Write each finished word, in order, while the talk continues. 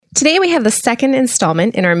Today we have the second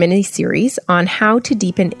installment in our mini-series on how to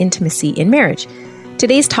deepen intimacy in marriage.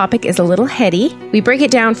 Today's topic is a little heady. We break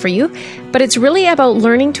it down for you, but it's really about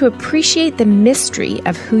learning to appreciate the mystery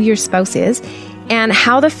of who your spouse is and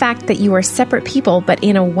how the fact that you are separate people but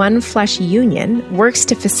in a one flesh union works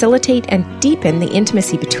to facilitate and deepen the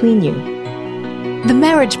intimacy between you. The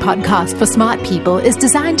Marriage Podcast for Smart People is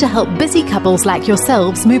designed to help busy couples like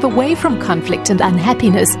yourselves move away from conflict and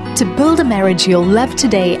unhappiness to build a marriage you'll love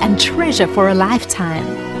today and treasure for a lifetime.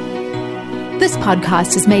 This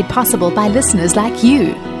podcast is made possible by listeners like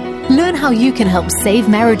you. Learn how you can help save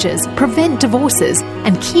marriages, prevent divorces,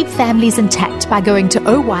 and keep families intact by going to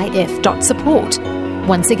oyf.support.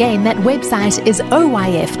 Once again, that website is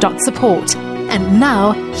oyf.support. And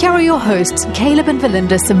now, here are your hosts, Caleb and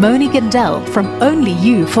Valinda Simone Gandel from Only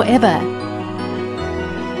You Forever.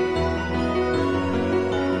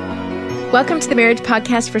 Welcome to the Marriage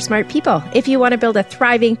Podcast for Smart People. If you want to build a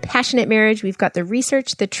thriving, passionate marriage, we've got the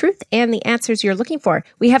research, the truth, and the answers you're looking for.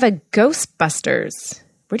 We have a Ghostbusters.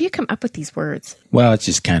 Where do you come up with these words? Well, it's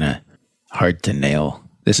just kind of hard to nail.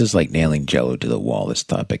 This is like nailing Jell-O to the wall, this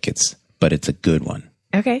topic. But it's a good one.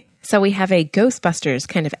 Okay. So we have a Ghostbusters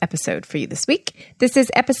kind of episode for you this week. This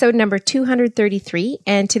is episode number 233.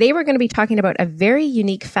 And today we're going to be talking about a very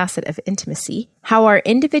unique facet of intimacy, how our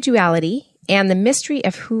individuality and the mystery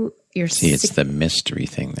of who you're... See, it's the mystery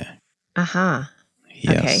thing there. Uh-huh.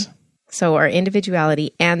 Yes. Okay. So our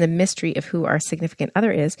individuality and the mystery of who our significant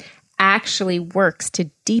other is actually works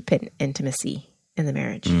to deepen intimacy in the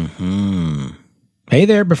marriage. Mm-hmm. Hey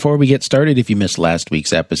there, before we get started, if you missed last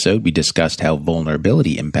week's episode, we discussed how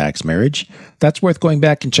vulnerability impacts marriage. That's worth going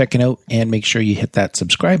back and checking out, and make sure you hit that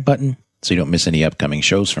subscribe button so you don't miss any upcoming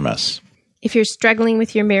shows from us. If you're struggling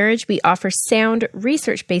with your marriage, we offer sound,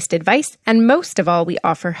 research-based advice, and most of all, we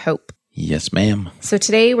offer hope. Yes, ma'am. So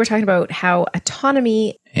today we're talking about how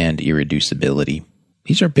autonomy and irreducibility.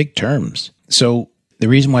 These are big terms. So the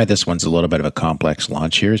reason why this one's a little bit of a complex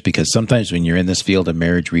launch here is because sometimes when you're in this field of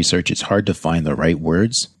marriage research, it's hard to find the right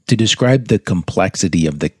words to describe the complexity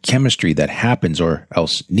of the chemistry that happens or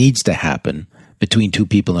else needs to happen between two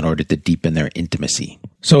people in order to deepen their intimacy.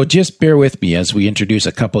 So just bear with me as we introduce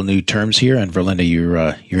a couple new terms here. And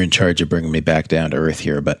Verlinda, you're in charge of bringing me back down to earth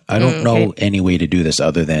here, but I don't know any way to do this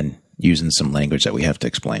other than using some language that we have to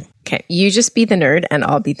explain. Okay, you just be the nerd and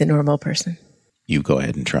I'll be the normal person. You go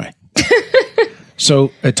ahead and try.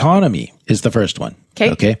 So autonomy is the first one.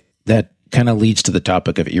 Okay. That kind of leads to the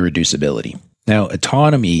topic of irreducibility. Now,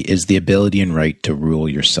 autonomy is the ability and right to rule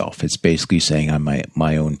yourself. It's basically saying I'm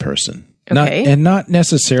my own person. Okay. Not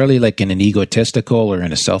necessarily like in an egotistical or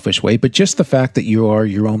in a selfish way, but just the fact that you are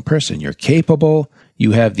your own person. You're capable.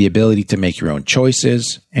 You have the ability to make your own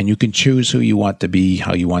choices, and you can choose who you want to be,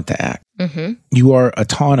 how you want to act. Mm-hmm. You are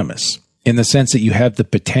autonomous in the sense that you have the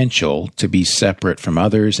potential to be separate from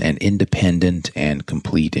others and independent and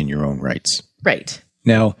complete in your own rights. Right.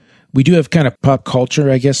 Now, we do have kind of pop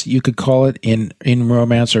culture, I guess you could call it, in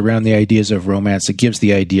romance, around the ideas of romance. It gives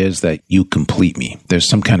the ideas that you complete me. There's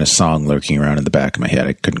some kind of song lurking around in the back of my head.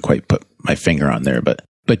 I couldn't quite put my finger on there, but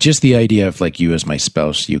just the idea of like you as my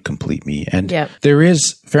spouse, you complete me. And there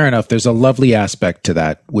is, fair enough, there's a lovely aspect to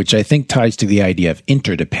that, which I think ties to the idea of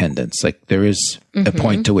interdependence. Like there is a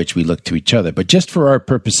point to which we look to each other. But just for our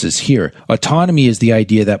purposes here, autonomy is the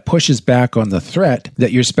idea that pushes back on the threat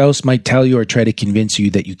that your spouse might tell you or try to convince you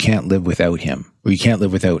that you can't live without him, or you can't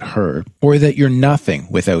live without her, or that you're nothing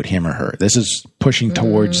without him or her. This is pushing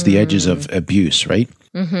towards the edges of abuse, right?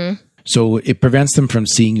 Mm-hmm. So it prevents them from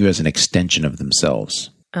seeing you as an extension of themselves.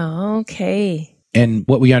 Okay. And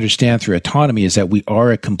what we understand through autonomy is that we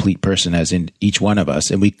are a complete person, as in each one of us,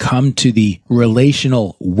 and we come to the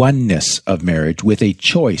relational oneness of marriage with a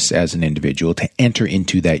choice as an individual to enter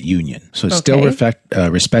into that union. So it's still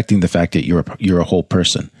respecting the fact that you're a whole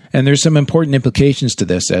person. And there's some important implications to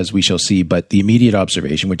this, as we shall see, but the immediate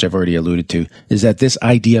observation, which I've already alluded to, is that this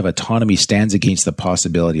idea of autonomy stands against the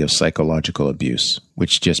possibility of psychological abuse,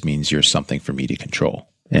 which just means you're something for me to control.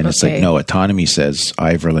 And it's like, no, autonomy says,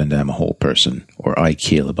 I, Verlinda, am a whole person, or I,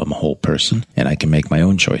 Caleb, am a whole person, and I can make my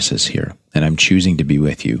own choices here, and I'm choosing to be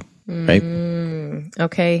with you, right?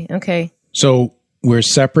 Okay. So we're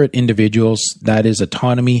separate individuals. That is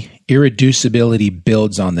autonomy. Irreducibility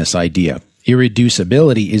builds on this idea.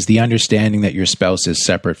 Irreducibility is the understanding that your spouse is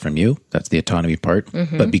separate from you. That's the autonomy part.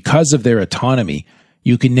 Mm-hmm. But because of their autonomy,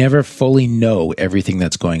 you can never fully know everything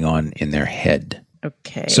that's going on in their head.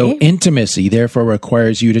 Okay. So intimacy, therefore,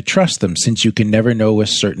 requires you to trust them, since you can never know with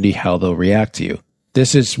certainty how they'll react to you.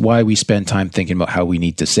 This is why we spend time thinking about how we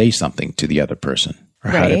need to say something to the other person,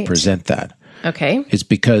 or how to present that. Okay. It's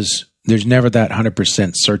because there's never that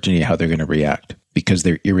 100% certainty how they're going to react. because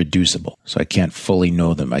they're irreducible. So I can't fully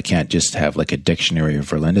know them. I can't just have like a dictionary of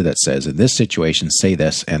Verlinda that says, in this situation, say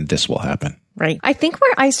this and this will happen. Right. I think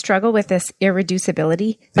where I struggle with this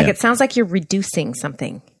irreducibility, like it sounds like you're reducing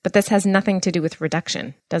something, but this has nothing to do with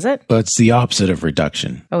reduction, does it? Well, it's the opposite of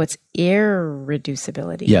reduction. Oh, it's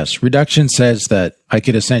irreducibility. Yes. Reduction says that I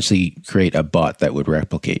could essentially create a bot that would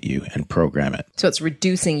replicate you and program it. So it's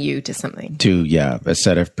reducing you to something. To, a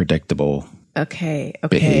set of predictable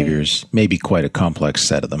behaviors, maybe quite a complex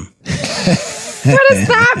set of them. What does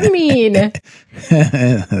that mean?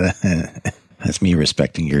 That's me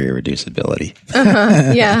respecting your irreducibility.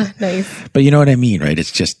 Yeah, nice. But you know what I mean, right?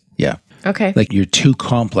 It's just, Okay. like you're too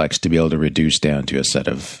complex to be able to reduce down to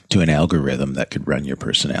to an algorithm that could run your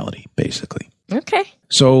personality, basically. Okay.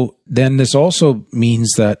 So then this also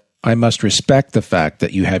means that I must respect the fact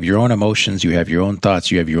that you have your own emotions, you have your own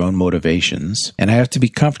thoughts, you have your own motivations, and I have to be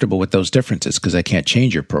comfortable with those differences because I can't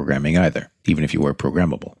change your programming either, even if you were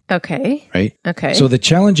programmable. Okay. Right? Okay. So the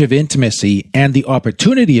challenge of intimacy and the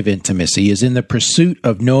opportunity of intimacy is in the pursuit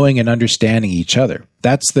of knowing and understanding each other.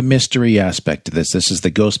 That's the mystery aspect of this. This is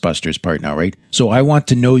the Ghostbusters part now, right? So I want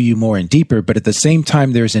to know you more and deeper, but at the same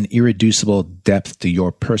time, there's an irreducible depth to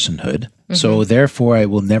your personhood. So therefore, I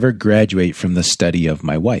will never graduate from the study of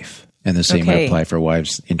my wife. And the same would apply for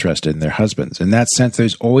wives interested in their husbands. In that sense,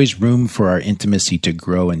 there's always room for our intimacy to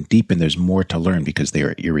grow and deepen. There's more to learn because they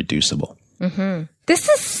are irreducible. Mm-hmm. This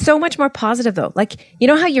is so much more positive, though. Like, you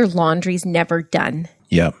know how your laundry's never done?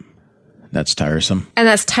 Yep. That's tiresome. And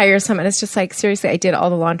that's tiresome. And it's just like, seriously, I did all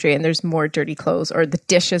the laundry and there's more dirty clothes, or the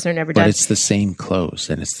dishes are never done. But it's the same clothes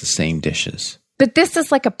and it's the same dishes. But this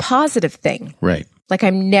is like a positive thing. Right. Like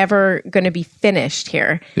I'm never going to be finished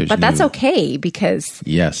here. But that's okay because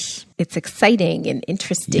it's exciting and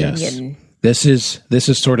interesting. And This is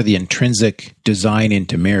sort of the intrinsic design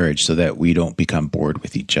into marriage so that we don't become bored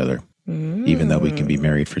with each other, even though we can be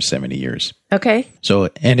married for 70 years. Okay. So,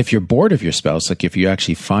 and if you're bored of your spouse, like if you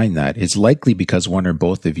actually find that, it's likely because one or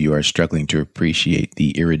both of you are struggling to appreciate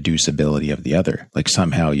the irreducibility of the other. Like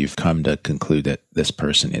somehow you've come to conclude that this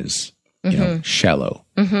person is, shallow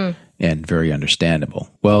and very understandable.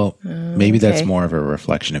 Well, maybe that's more of a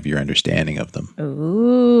reflection of your understanding of them.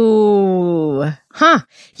 Ooh. Huh.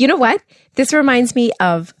 You know what? This reminds me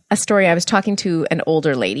of a story. I was talking to an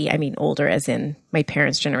older lady. I mean, older as in my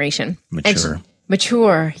parents' generation.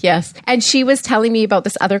 Mature, yes. And she was telling me about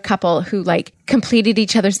this other couple who like completed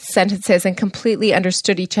each other's sentences and completely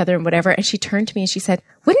understood each other and whatever. And she turned to me and she said,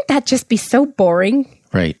 wouldn't that just be so boring?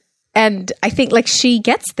 Right. And I think like she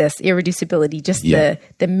gets this irreducibility, just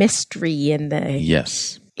the mystery and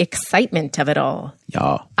the excitement of it all.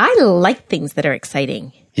 Yeah. I like things that are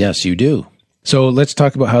exciting. Yes, you do. So let's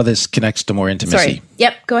talk about how this connects to more intimacy. Sorry.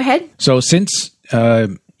 Yep. Go ahead. So since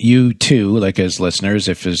you too, like as listeners,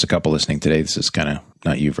 if there's a couple listening today, this is kind of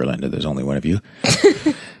not you, Verlinda, there's only one of you.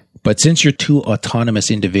 But since you're two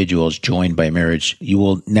autonomous individuals joined by marriage, you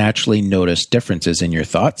will naturally notice differences in your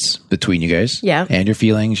thoughts between you guys and your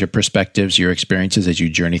feelings, your perspectives, your experiences as you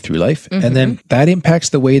journey through life. And then that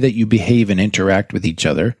impacts the way that you behave and interact with each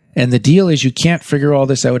other. And the deal is you can't figure all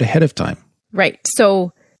this out ahead of time. Right.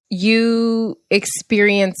 So you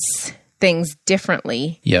experience things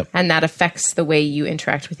differently. Yep. And that affects the way you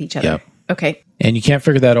interact with each other. Yep. Okay. And you can't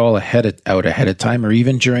figure that all out ahead of time, or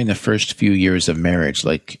even during the first few years of marriage,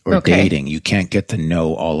 or dating. You can't get to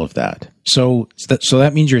know all of that. So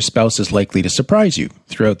that means your spouse is likely to surprise you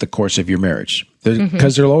throughout the course of your marriage,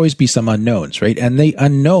 because there'll always be some unknowns, right? And the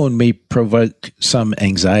unknown may provoke some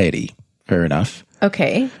anxiety. Fair enough.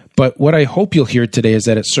 Okay. But what I hope you'll hear today is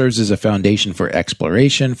that it serves as a foundation for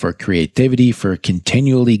exploration, for creativity, for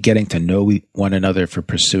continually getting to know one another, for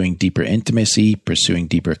pursuing deeper intimacy, pursuing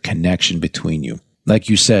deeper connection between you. Like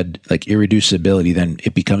you said, like irreducibility, then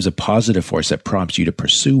it becomes a positive force that prompts you to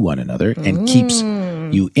pursue one another and keeps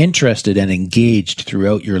you interested and engaged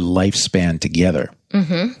throughout your lifespan together,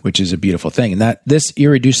 which is a beautiful thing. And that this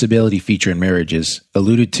irreducibility feature in marriage is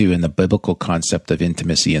alluded to in the biblical concept of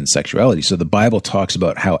intimacy and sexuality. So the Bible talks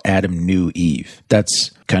about how Adam knew Eve.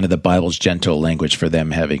 That's kind of the Bible's gentle language for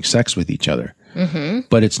them having sex with each other.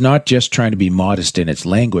 But it's not just trying to be modest in its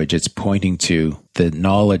language. It's pointing to the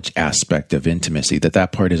knowledge aspect of intimacy,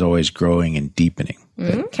 that part is always growing and deepening.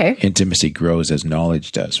 Okay. Intimacy grows as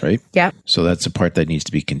knowledge does, right? Yeah. So that's a part that needs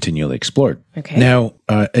to be continually explored. Okay. Now,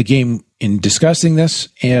 again, in discussing this,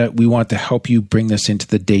 we want to help you bring this into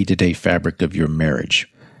the day-to-day fabric of your marriage.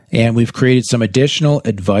 And we've created some additional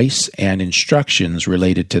advice and instructions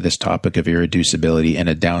related to this topic of irreducibility,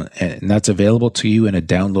 and that's available to you in a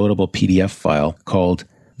downloadable PDF file called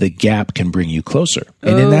 "The Gap Can Bring You Closer."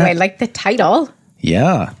 And I like the title.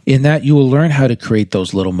 Yeah. In that, you will learn how to create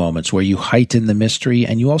those little moments where you heighten the mystery,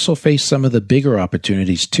 and you also face some of the bigger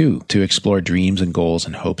opportunities too, to explore dreams and goals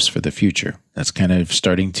and hopes for the future. That's kind of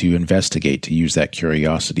starting to investigate, to use that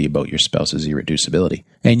curiosity about your spouse's irreducibility.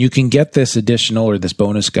 And you can get this additional or this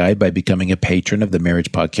bonus guide by becoming a patron of the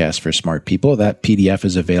Marriage Podcast for Smart People. That PDF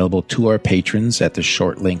is available to our patrons at the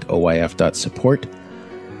short link oyf.support.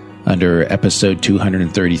 under episode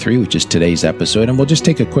 233, which is today's episode, and we'll just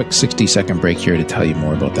take a quick 60-second break here to tell you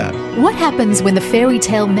more about that. What happens when the fairy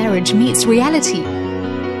tale marriage meets reality?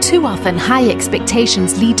 Too often, high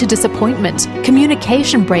expectations lead to disappointment,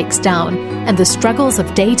 communication breaks down, and the struggles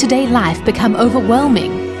of day-to-day life become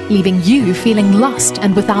overwhelming, leaving you feeling lost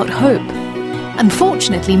and without hope.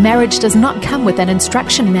 Unfortunately, marriage does not come with an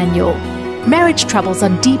instruction manual. Marriage troubles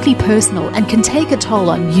are deeply personal and can take a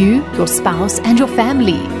toll on you, your spouse, and your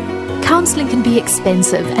family. Counseling can be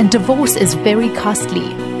expensive and divorce is very costly.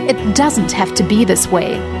 It doesn't have to be this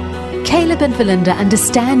way. Caleb and Valinda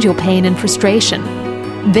understand your pain and frustration.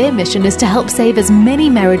 Their mission is to help save as many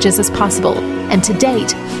marriages as possible, and to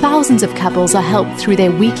date, thousands of couples are helped through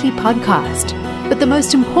their weekly podcast. But the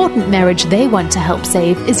most important marriage they want to help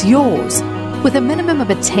save is yours. With a minimum of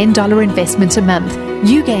a $10 investment a month,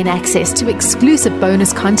 you gain access to exclusive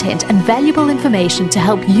bonus content and valuable information to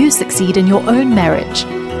help you succeed in your own marriage.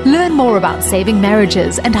 Learn more about saving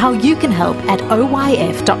marriages and how you can help at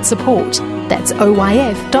oyf.support. That's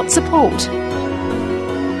oyf.support.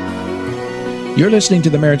 You're listening to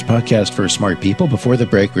the Marriage Podcast for Smart People. Before the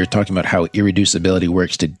break, we were talking about how irreducibility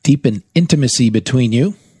works to deepen intimacy between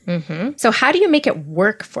you. Mm-hmm. So how do you make it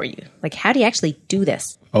work for you? Like, how do you actually do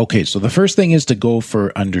this? Okay, so the first thing is to go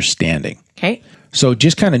for understanding. Okay. So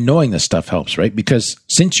just kind of knowing this stuff helps, right? Because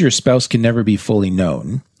since your spouse can never be fully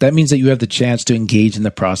known, that means that you have the chance to engage in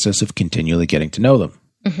the process of continually getting to know them,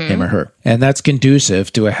 him or her. And that's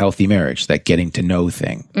conducive to a healthy marriage, that getting to know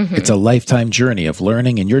thing. It's a lifetime journey of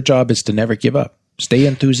learning, and your job is to never give up. Stay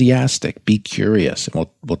enthusiastic, be curious. And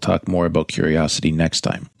we'll talk more about curiosity next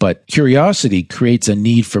time. But curiosity creates a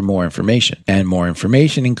need for more information, and more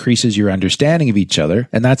information increases your understanding of each other.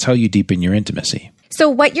 And that's how you deepen your intimacy. So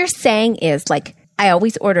what you're saying is, like, I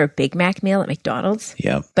always order a Big Mac meal at McDonald's.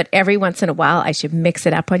 Yeah. But every once in a while, I should mix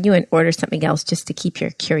it up on you and order something else just to keep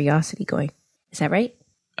your curiosity going. Is that right?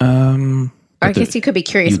 Or I guess you could be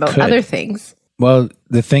curious about other things. Well,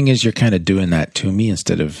 the thing is, you're kind of doing that to me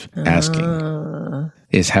instead of asking,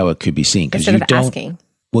 is how it could be seen. Instead of asking.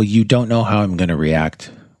 Well, you don't know how I'm going to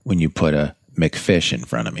react when you put a McFish in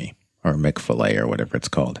front of me, or McFillet, or whatever it's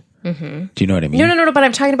called. Mm-hmm. Do you know what I mean? No, but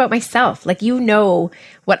I'm talking about myself. Like, you know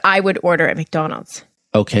what I would order at McDonald's.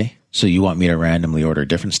 Okay. So you want me to randomly order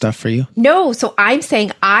different stuff for you? No. So I'm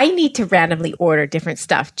saying I need to randomly order different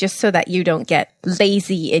stuff just so that you don't get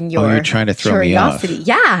lazy in your you're trying to throw curiosity. Me off.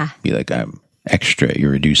 Yeah. Be like, I'm extra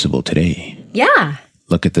irreducible today. Yeah.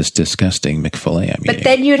 Look at this disgusting McFillet I'm eating. But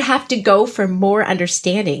then you'd have to go for more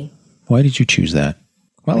understanding. Why did you choose that?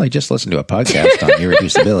 Well, I just listened to a podcast on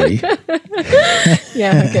irreducibility.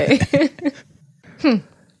 Yeah, okay.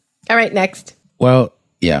 All right, next. Well,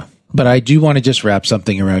 yeah. But I do want to just wrap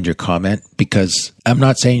something around your comment, because I'm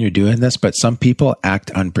not saying you're doing this, but some people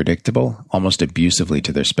act unpredictable, almost abusively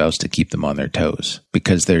to their spouse to keep them on their toes,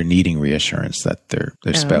 because they're needing reassurance that their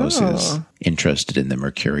spouse is interested in them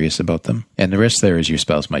or curious about them. And the risk there is your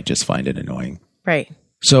spouse might just find it annoying. Right.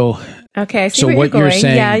 So, okay, I see so where what you're you're going.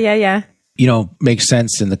 saying, Yeah. You know, makes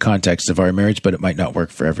sense in the context of our marriage, but it might not work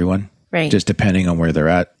for everyone. Right. Just depending on where they're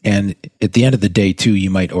at. And at the end of the day, too, you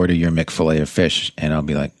might order your McFillet of fish, and I'll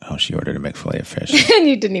be like, oh, she ordered a McFillet of fish. And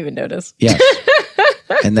you didn't even notice. Yes.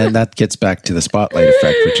 And then that gets back to the spotlight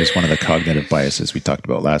effect, which is one of the cognitive biases we talked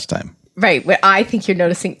about last time. Right. Where I think you're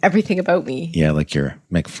noticing everything about me. Yeah, like your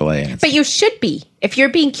McFillet. But you should be. If you're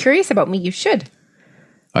being curious about me, you should.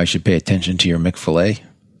 I should pay attention to your McFillet?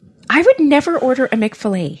 I would never order a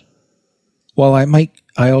McFillet. Well,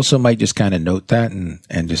 I also might just kind of note that and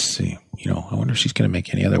just see, I wonder if she's going to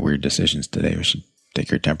make any other weird decisions today. We should take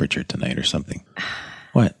her temperature tonight or something.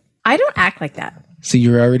 What? I don't act like that. See,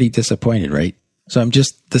 you're already disappointed, right? So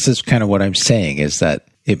this is kind of what I'm saying, is that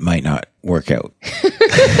it might not work out. It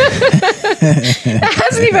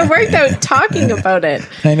hasn't even worked out talking about it.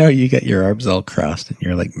 I know you got your arms all crossed and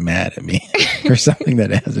you're like mad at me for something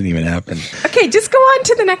that hasn't even happened. Okay, just go on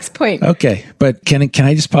to the next point. Okay, but can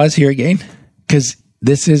I just pause here again? Because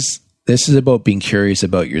this is about being curious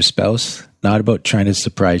about your spouse, not about trying to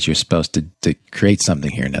surprise your spouse to create something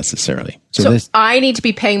here necessarily. So I need to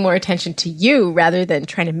be paying more attention to you rather than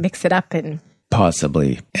trying to mix it up and...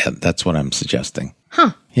 Possibly. Yeah, that's what I'm suggesting.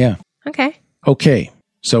 Huh. Yeah. Okay. Okay.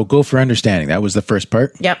 So go for understanding. That was the first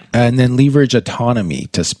part. Yep. And then leverage autonomy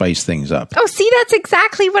to spice things up. Oh, see, that's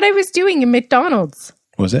exactly what I was doing in McDonald's.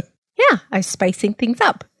 Was it? Yeah, I was spicing things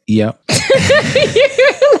up. Yep.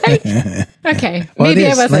 Okay, Well, maybe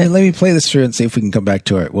I wasn't. Let me play this through and see if we can come back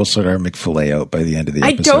to it. We'll sort our McFilet out by the end of the I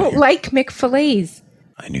episode. don't here. like McFillets.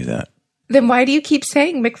 I knew that. Then why do you keep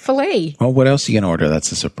saying McFillet? Well, what else are you going to order?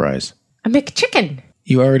 That's a surprise. A McChicken.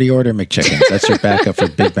 You already order McChickens. That's your backup for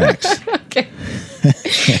Big Macs. Okay.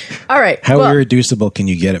 All right. How irreducible can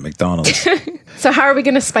you get at McDonald's? So how are we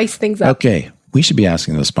going to spice things up? Okay. We should be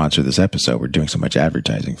asking them to sponsor this episode. We're doing so much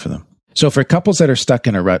advertising for them. So for couples that are stuck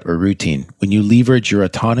in a rut or routine, when you leverage your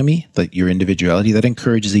autonomy, like your individuality, that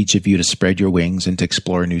encourages each of you to spread your wings and to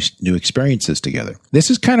explore new experiences together.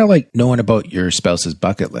 This is kind of like knowing about your spouse's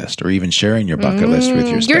bucket list or even sharing your bucket list with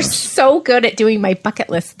your spouse. You're so good at doing my bucket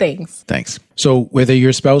list things. Thanks. So whether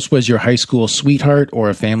your spouse was your high school sweetheart or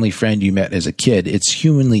a family friend you met as a kid, it's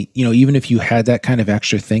humanly, even if you had that kind of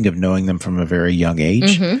extra thing of knowing them from a very young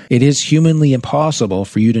age, it is humanly impossible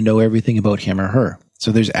for you to know everything about him or her.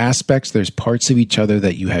 So there's parts of each other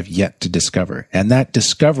that you have yet to discover. And that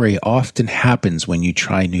discovery often happens when you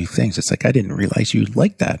try new things. It's like, I didn't realize you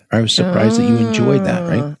liked that. I was surprised that you enjoyed that,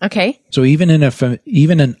 right? Okay. So even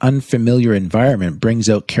an unfamiliar environment brings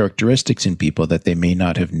out characteristics in people that they may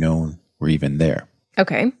not have known were even there.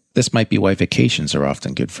 Okay. This might be why vacations are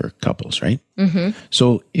often good for couples, right? Mm-hmm.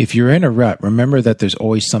 So if you're in a rut, remember that there's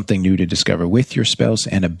always something new to discover with your spouse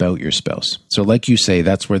and about your spouse. So like you say,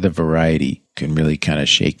 that's where the variety can really kind of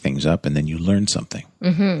shake things up and then you learn something.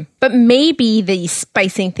 Mm-hmm. But maybe the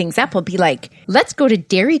spicing things up will be like, let's go to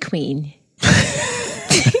Dairy Queen.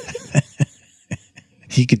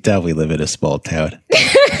 You could tell we live in a small town.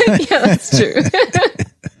 Yeah, that's true.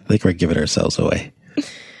 I think we're giving ourselves away.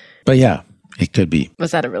 But yeah. It could be.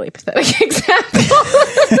 Was that a really pathetic example?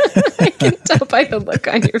 I can tell by the look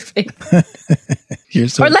on your face. You're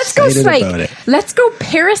so let's go about it. Let's go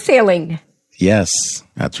parasailing. Yes,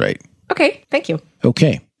 that's right. Okay, thank you.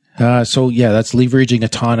 Okay. So yeah, that's leveraging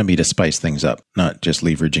autonomy to spice things up, not just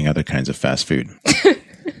leveraging other kinds of fast food.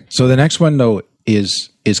 So the next one though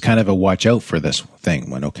is kind of a watch out for this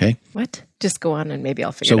one, okay? What? Just go on and maybe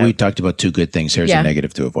I'll figure it out. So we talked about two good things. Here's a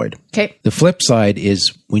negative to avoid. Okay. The flip side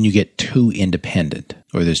is when you get too independent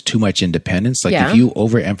or there's too much independence. Like if you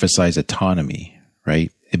overemphasize autonomy,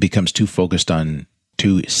 right, it becomes too focused on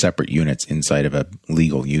two separate units inside of a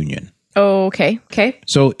legal union. Oh, okay. Okay.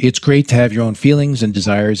 So it's great to have your own feelings and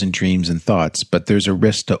desires and dreams and thoughts, but there's a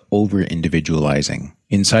risk to over-individualizing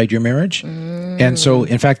inside your marriage. And so,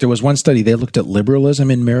 in fact, there was one study, they looked at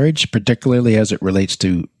liberalism in marriage, particularly as it relates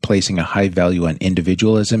to placing a high value on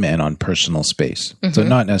individualism and on personal space. So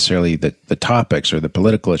not necessarily the topics or the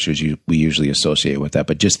political issues we usually associate with that,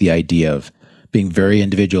 but just the idea of being very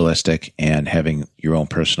individualistic and having your own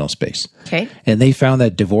personal space. Okay. And they found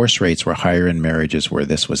that divorce rates were higher in marriages where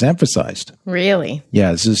this was emphasized. Really?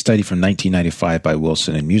 Yeah, this is a study from 1995 by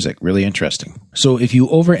Wilson and Music. Really interesting. So if you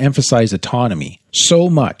overemphasize autonomy so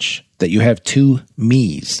much that you have two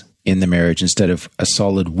me's in the marriage instead of a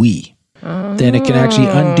solid we, then it can actually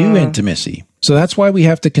undo intimacy. So that's why we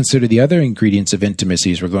have to consider the other ingredients of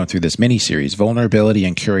intimacy as we're going through this mini-series, vulnerability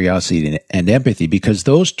and curiosity and empathy, because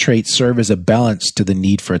those traits serve as a balance to the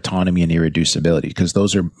need for autonomy and irreducibility, because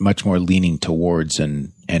those are much more leaning towards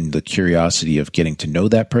and the curiosity of getting to know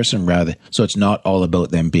that person rather. So it's not all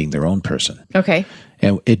about them being their own person. Okay.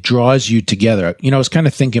 And it draws you together. I was kind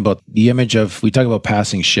of thinking about the image of, we talk about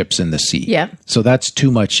passing ships in the sea. Yeah. So that's too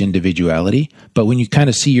much individuality. But when you kind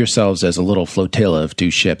of see yourselves as a little flotilla of two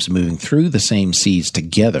ships moving through the same seas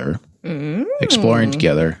together, exploring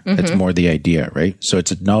together, it's more the idea, right? So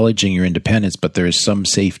it's acknowledging your independence, but there is some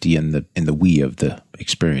safety in the we of the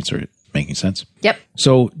experience. Or making sense? Yep.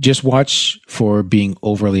 So just watch for being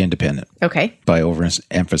overly independent. Okay. By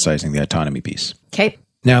overemphasizing the autonomy piece. Okay.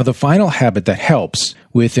 Now, the final habit that helps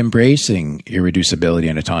with embracing irreducibility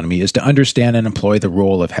and autonomy is to understand and employ the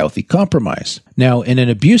role of healthy compromise. Now, in an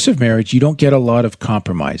abusive marriage, you don't get a lot of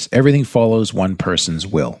compromise. Everything follows one person's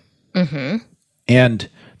will. And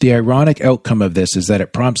the ironic outcome of this is that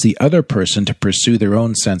it prompts the other person to pursue their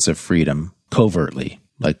own sense of freedom covertly.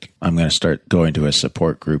 Like, I'm going to start going to a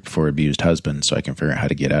support group for abused husbands so I can figure out how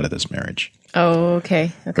to get out of this marriage. Oh,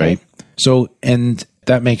 okay. Okay. Right? So, and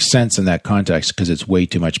that makes sense in that context because it's way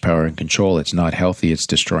too much power and control. It's not healthy. It's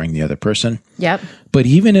destroying the other person. Yep. But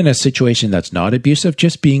even in a situation that's not abusive,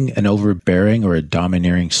 just being an overbearing or a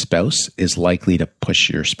domineering spouse is likely to push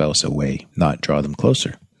your spouse away, not draw them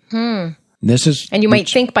closer. And you might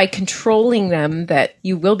think by controlling them that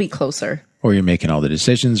you will be closer. Or you're making all the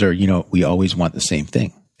decisions, or, we always want the same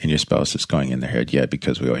thing. and your spouse is going in their head, yeah,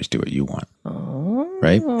 because we always do what you want. Oh,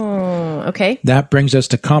 right? Okay. That brings us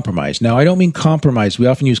to compromise. Now, I don't mean compromise. We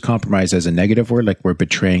often use compromise as a negative word, like we're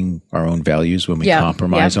betraying our own values when we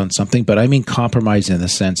compromise on something. But I mean compromise in the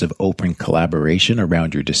sense of open collaboration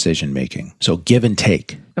around your decision making. So give and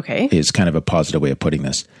take is kind of a positive way of putting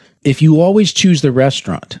this. If you always choose the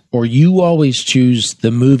restaurant or you always choose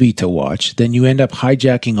the movie to watch, then you end up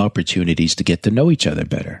hijacking opportunities to get to know each other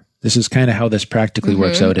better. This is kind of how this practically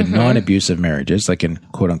works out in non-abusive marriages, like in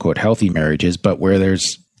quote unquote healthy marriages, but where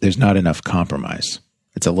there's not enough compromise.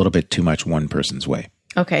 It's a little bit too much one person's way.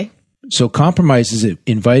 Okay. So compromise is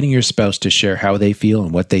inviting your spouse to share how they feel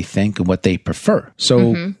and what they think and what they prefer.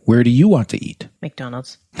 So where do you want to eat?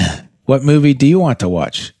 McDonald's. What movie do you want to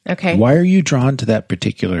watch? Okay. Why are you drawn to that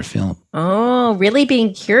particular film? Oh, really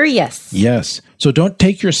being curious. Yes. So don't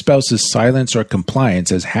take your spouse's silence or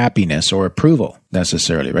compliance as happiness or approval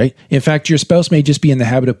necessarily, right? In fact, your spouse may just be in the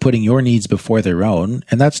habit of putting your needs before their own,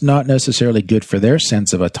 and that's not necessarily good for their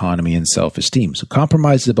sense of autonomy and self-esteem. So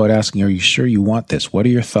compromise is about asking, are you sure you want this? What are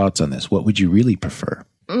your thoughts on this? What would you really prefer?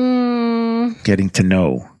 Getting to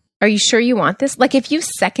know. Are you sure you want this? Like if you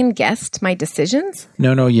second guessed my decisions?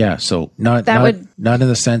 No, yeah. So not in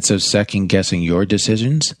the sense of second guessing your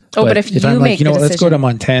decisions. Oh, but if you I'm make like, the let's go decision. to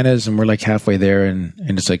Montana's and we're like halfway there and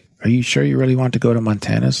it's like, are you sure you really want to go to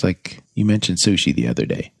Montana's? Like you mentioned sushi the other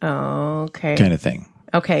day. Oh, okay. Kind of thing.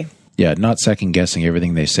 Okay. Yeah, not second guessing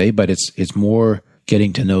everything they say, but it's more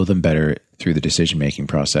getting to know them better through the decision-making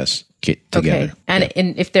process together. Okay.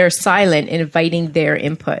 And if they're silent, inviting their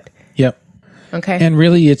input. Yep. Okay. And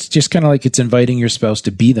really, it's just kind of like it's inviting your spouse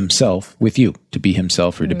to be themselves with you, to be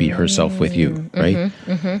himself or to be herself with you, right?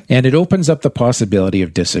 And it opens up the possibility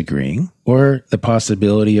of disagreeing or the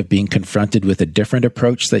possibility of being confronted with a different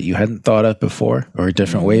approach that you hadn't thought of before or a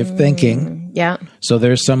different way of thinking. Yeah. So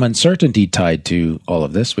there's some uncertainty tied to all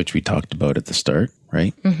of this, which we talked about at the start,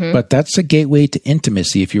 right? But that's a gateway to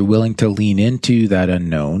intimacy if you're willing to lean into that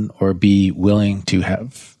unknown or be willing to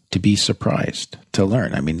be surprised, to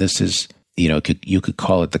learn. I mean, this is... you could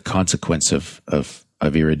call it the consequence of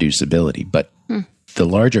irreducibility, but the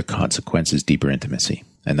larger consequence is deeper intimacy,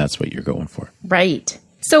 and that's what you're going for. Right.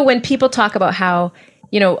 So when people talk about how,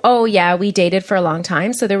 oh yeah, we dated for a long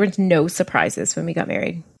time, so there were no surprises when we got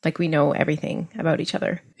married. Like we know everything about each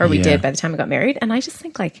other, or we did by the time we got married. And I just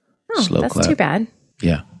think like, that's too bad.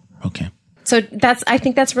 Yeah. Okay. So I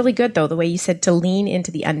think that's really good though, the way you said to lean into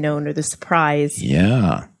the unknown or the surprise.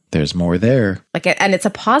 Yeah. There's more there. And it's a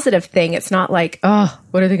positive thing. It's not like, oh,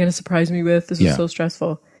 what are they going to surprise me with? This is so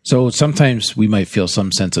stressful. So sometimes we might feel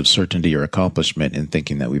some sense of certainty or accomplishment in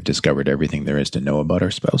thinking that we've discovered everything there is to know about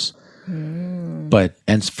our spouse.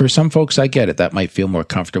 And for some folks, I get it. That might feel more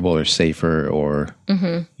comfortable or safer or,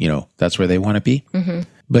 that's where they want to be.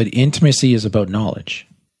 But intimacy is about knowledge.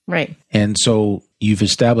 Right. And so you've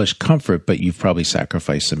established comfort, but you've probably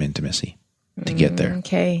sacrificed some intimacy to get there.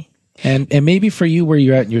 Okay. And maybe for you, where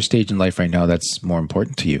you're at in your stage in life right now, that's more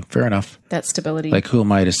important to you. Fair enough. That stability. Like, who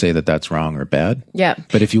am I to say that that's wrong or bad? Yeah.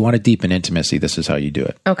 But if you want to deepen intimacy, this is how you do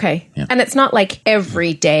it. Okay. Yeah. And it's not like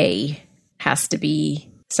every day has to be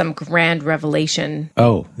some grand revelation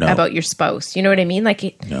about your spouse. You know what I mean?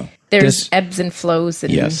 Like, there's ebbs and flows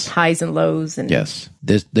and highs and lows. And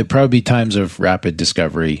there'll probably be times of rapid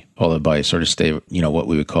discovery, followed by sort of what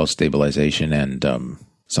we would call stabilization and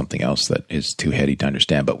something else that is too heady to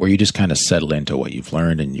understand, but where you just kind of settle into what you've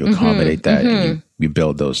learned and you accommodate that and you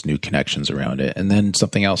build those new connections around it. And then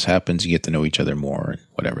something else happens, you get to know each other more and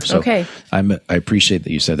whatever. So I appreciate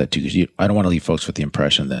that you said that too, because I don't want to leave folks with the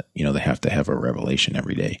impression that, they have to have a revelation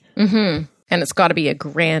every day. And it's got to be a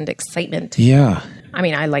grand excitement. Yeah. I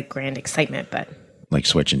mean, I like grand excitement, but... Like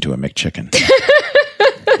switching to a McChicken.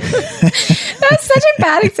 That's such a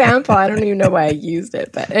bad example. I don't even know why I used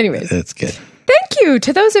it, but anyways. That's good. Thank you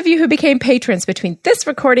to those of you who became patrons between this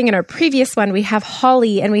recording and our previous one. We have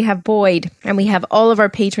Holly and we have Boyd and we have all of our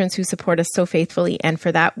patrons who support us so faithfully. And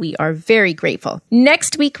for that, we are very grateful.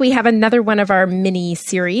 Next week, we have another one of our mini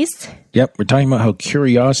series. Yep. We're talking about how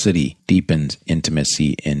curiosity deepens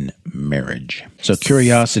intimacy in marriage. So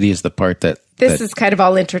curiosity is the part that... This is kind of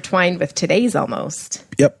all intertwined with today's almost.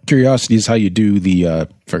 Yep. Curiosity is how you do the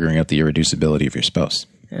figuring out the irreducibility of your spouse.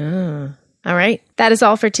 All right. That is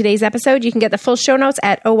all for today's episode. You can get the full show notes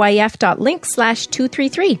at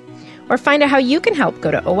oyf.link/233 or find out how you can help. Go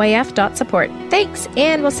to oyf.support. Thanks,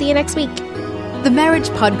 and we'll see you next week. The Marriage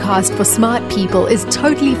Podcast for Smart People is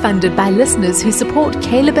totally funded by listeners who support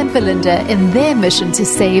Caleb and Valinda in their mission to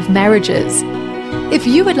save marriages. If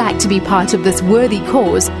you would like to be part of this worthy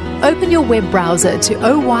cause, open your web browser to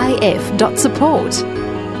oyf.support.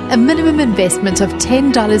 A minimum investment of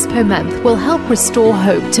 $10 per month will help restore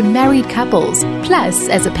hope to married couples. Plus,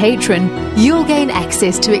 as a patron, you'll gain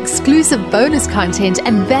access to exclusive bonus content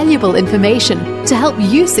and valuable information to help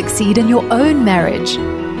you succeed in your own marriage.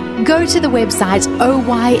 Go to the website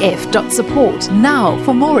oyf.support now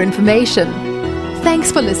for more information.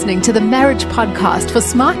 Thanks for listening to the Marriage Podcast for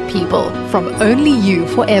Smart People from Only You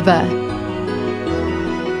Forever.